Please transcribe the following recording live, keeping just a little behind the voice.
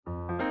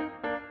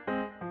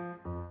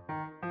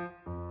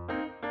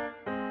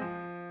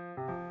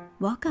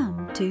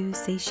Welcome to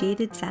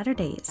Satiated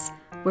Saturdays,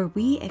 where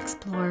we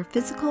explore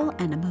physical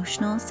and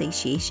emotional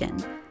satiation.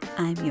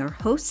 I'm your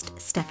host,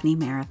 Stephanie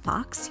Mara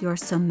Fox, your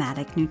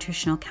somatic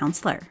nutritional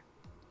counselor.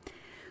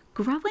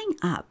 Growing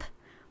up,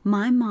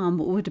 my mom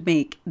would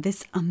make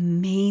this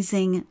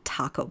amazing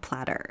taco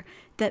platter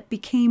that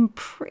became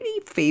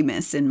pretty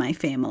famous in my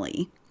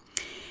family.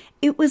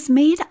 It was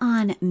made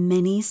on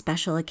many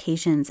special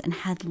occasions and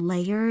had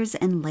layers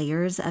and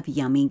layers of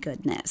yummy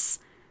goodness.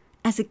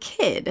 As a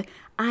kid,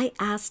 I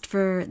asked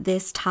for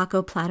this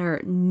taco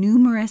platter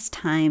numerous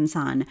times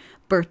on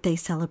birthday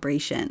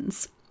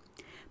celebrations.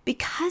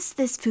 Because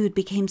this food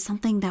became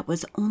something that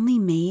was only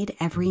made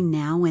every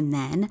now and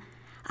then,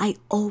 I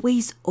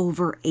always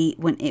overate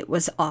when it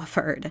was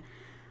offered.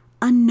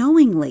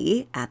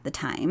 Unknowingly, at the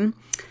time,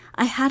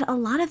 I had a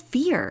lot of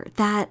fear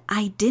that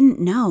I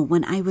didn't know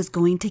when I was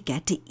going to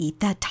get to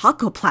eat that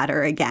taco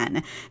platter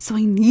again, so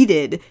I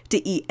needed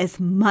to eat as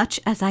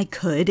much as I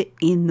could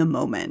in the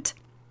moment.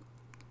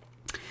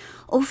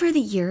 Over the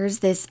years,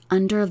 this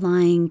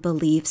underlying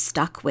belief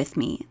stuck with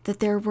me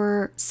that there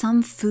were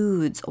some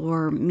foods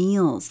or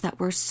meals that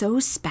were so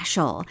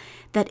special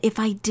that if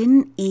I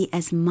didn't eat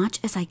as much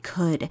as I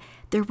could,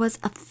 there was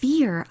a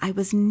fear I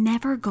was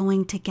never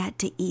going to get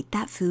to eat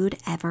that food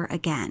ever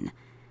again.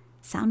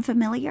 Sound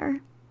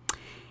familiar?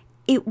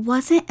 It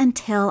wasn't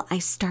until I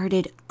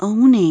started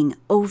owning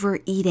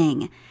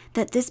overeating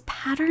that this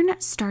pattern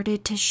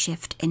started to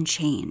shift and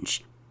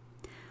change.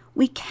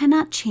 We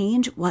cannot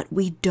change what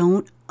we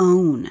don't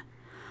own.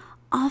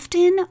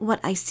 Often what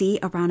I see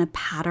around a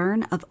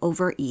pattern of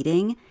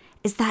overeating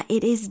is that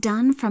it is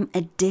done from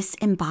a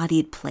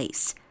disembodied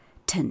place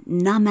to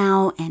numb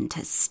out and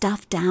to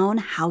stuff down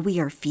how we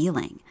are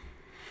feeling.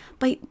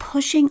 By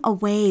pushing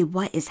away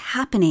what is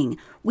happening,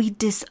 we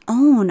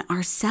disown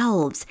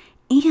ourselves,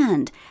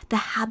 and the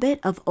habit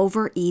of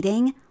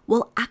overeating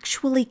will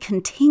actually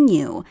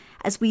continue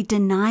as we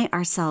deny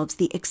ourselves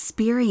the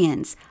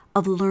experience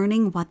of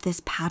learning what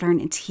this pattern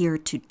is here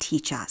to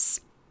teach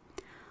us.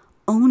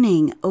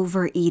 Owning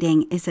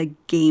overeating is a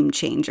game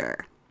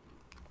changer.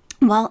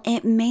 While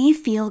it may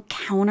feel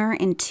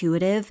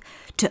counterintuitive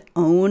to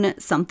own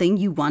something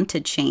you want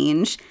to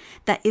change,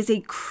 that is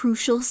a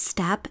crucial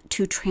step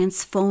to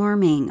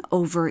transforming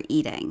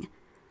overeating.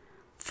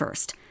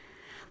 First,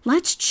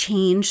 let's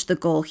change the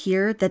goal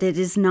here that it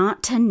is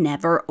not to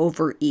never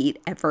overeat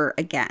ever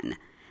again.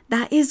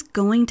 That is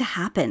going to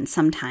happen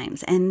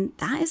sometimes, and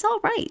that is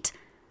all right.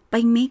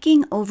 By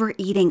making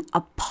overeating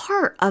a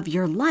part of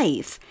your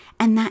life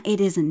and that it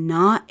is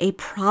not a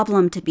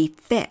problem to be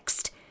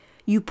fixed,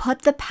 you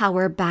put the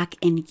power back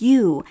in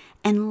you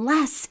and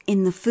less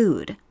in the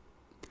food.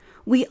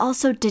 We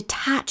also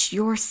detach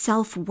your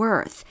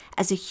self-worth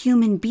as a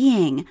human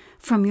being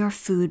from your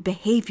food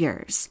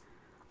behaviors.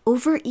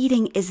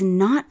 Overeating is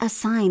not a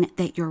sign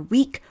that you're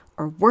weak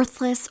or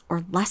worthless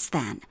or less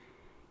than.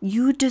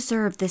 You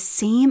deserve the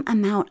same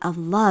amount of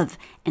love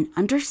and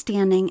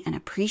understanding and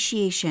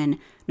appreciation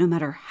no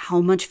matter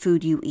how much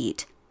food you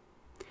eat.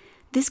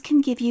 This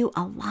can give you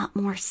a lot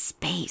more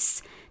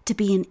space to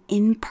be an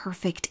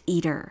imperfect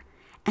eater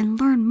and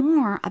learn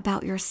more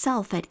about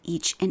yourself at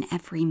each and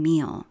every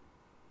meal.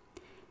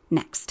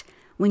 Next,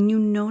 when you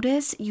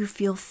notice you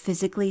feel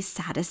physically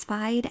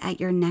satisfied at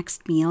your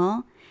next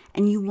meal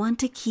and you want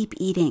to keep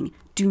eating,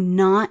 do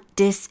not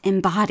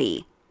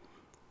disembody.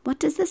 What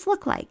does this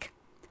look like?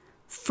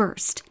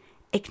 First,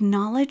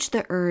 acknowledge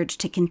the urge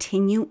to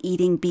continue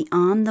eating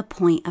beyond the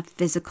point of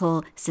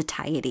physical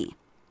satiety.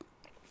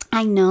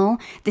 I know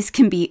this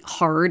can be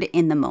hard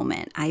in the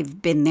moment.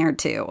 I've been there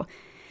too.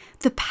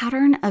 The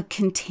pattern of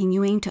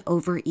continuing to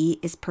overeat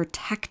is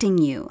protecting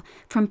you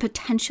from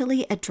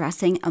potentially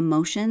addressing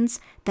emotions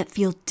that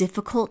feel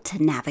difficult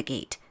to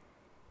navigate.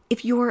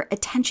 If your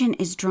attention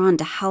is drawn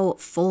to how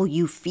full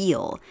you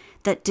feel,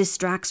 that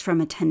distracts from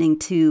attending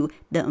to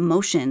the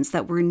emotions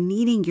that were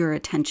needing your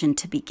attention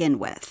to begin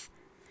with.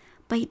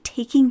 By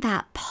taking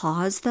that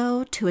pause,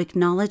 though, to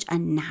acknowledge a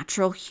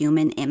natural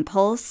human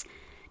impulse,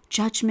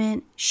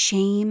 judgment,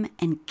 shame,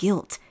 and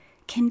guilt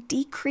can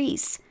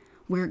decrease,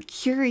 where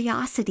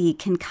curiosity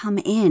can come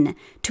in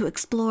to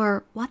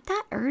explore what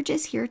that urge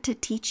is here to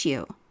teach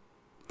you.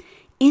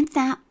 In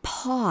that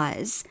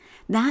pause,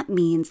 that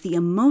means the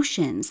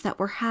emotions that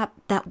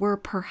were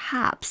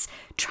perhaps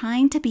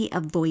trying to be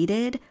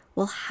avoided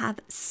will have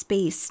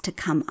space to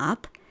come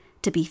up,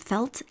 to be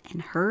felt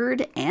and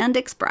heard and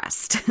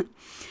expressed.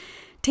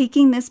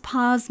 Taking this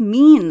pause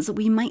means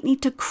we might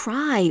need to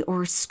cry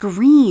or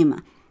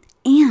scream.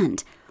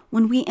 And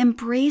when we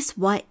embrace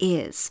what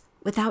is,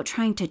 without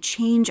trying to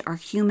change our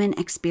human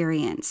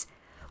experience,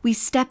 we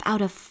step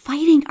out of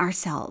fighting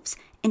ourselves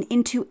and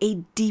into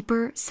a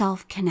deeper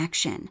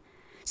self-connection,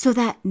 so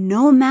that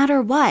no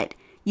matter what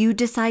you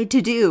decide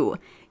to do,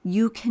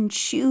 you can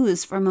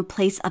choose from a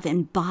place of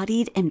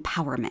embodied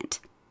empowerment.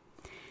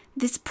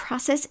 This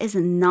process is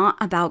not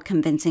about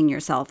convincing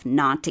yourself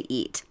not to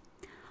eat.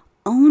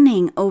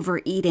 Owning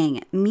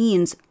overeating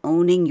means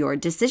owning your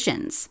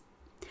decisions.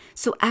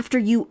 So after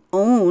you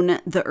own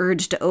the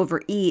urge to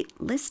overeat,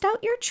 list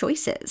out your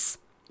choices.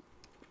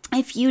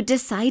 If you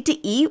decide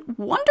to eat,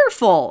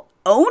 wonderful.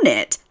 Own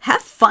it.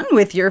 Have fun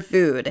with your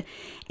food.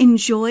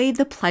 Enjoy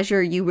the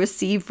pleasure you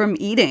receive from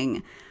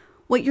eating.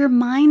 What your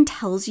mind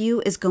tells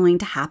you is going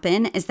to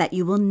happen is that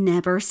you will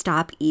never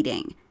stop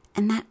eating,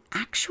 and that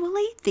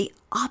actually the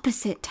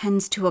opposite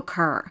tends to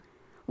occur.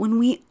 When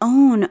we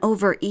own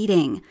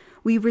overeating,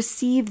 we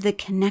receive the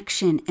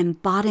connection,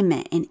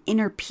 embodiment, and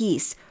inner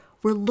peace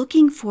we're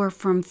looking for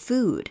from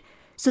food,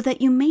 so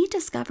that you may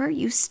discover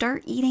you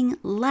start eating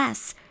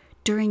less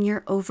during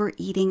your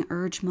overeating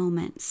urge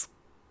moments.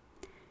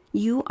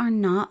 You are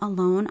not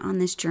alone on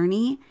this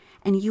journey,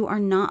 and you are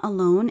not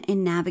alone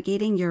in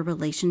navigating your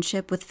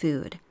relationship with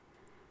food.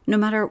 No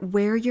matter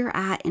where you're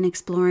at in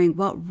exploring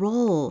what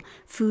role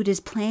food is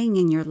playing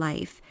in your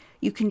life,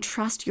 you can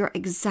trust you're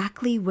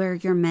exactly where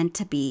you're meant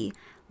to be,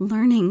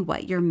 learning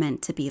what you're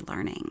meant to be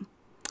learning.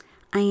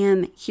 I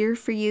am here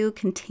for you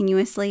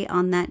continuously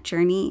on that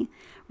journey.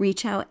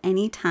 Reach out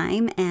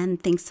anytime,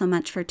 and thanks so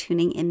much for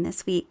tuning in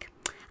this week.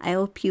 I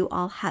hope you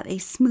all have a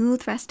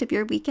smooth rest of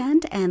your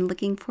weekend, and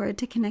looking forward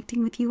to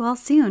connecting with you all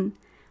soon.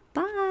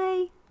 Bye.